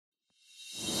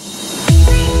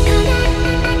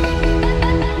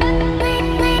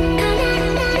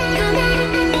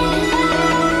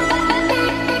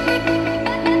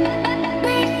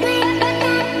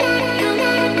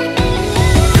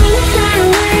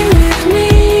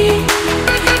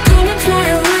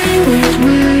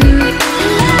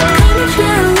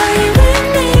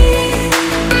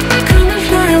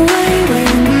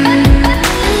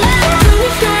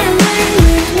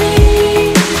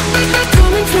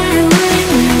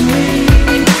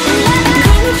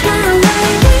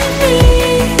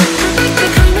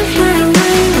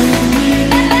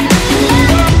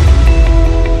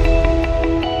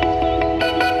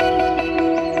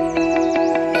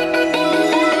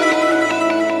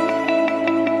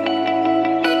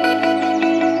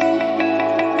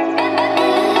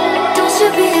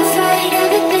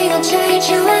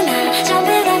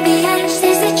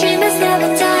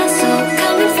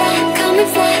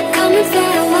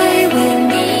away with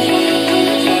me.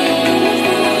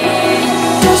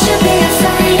 Don't you be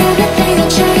afraid, everything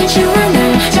will change. You and I,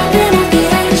 jumping off the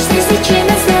edge. This the dream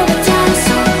that's never done.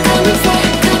 So come and fly,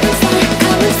 come and fly,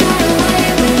 come and fly away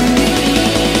with me.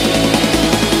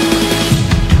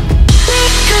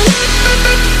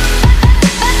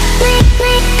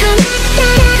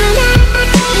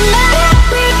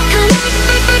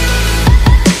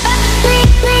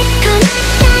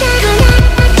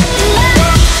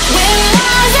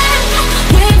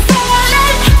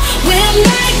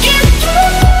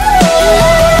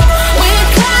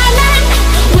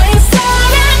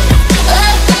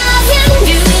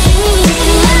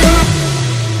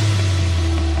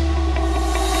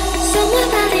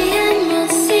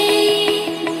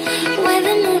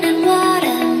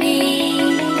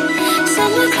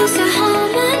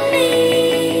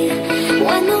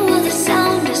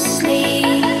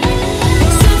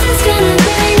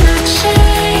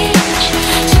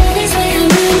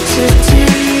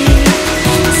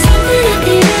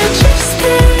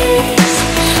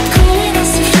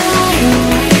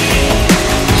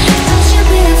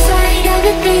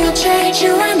 Change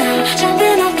you and I,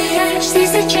 jumping off the edge.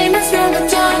 These are dreams that's never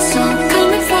done. So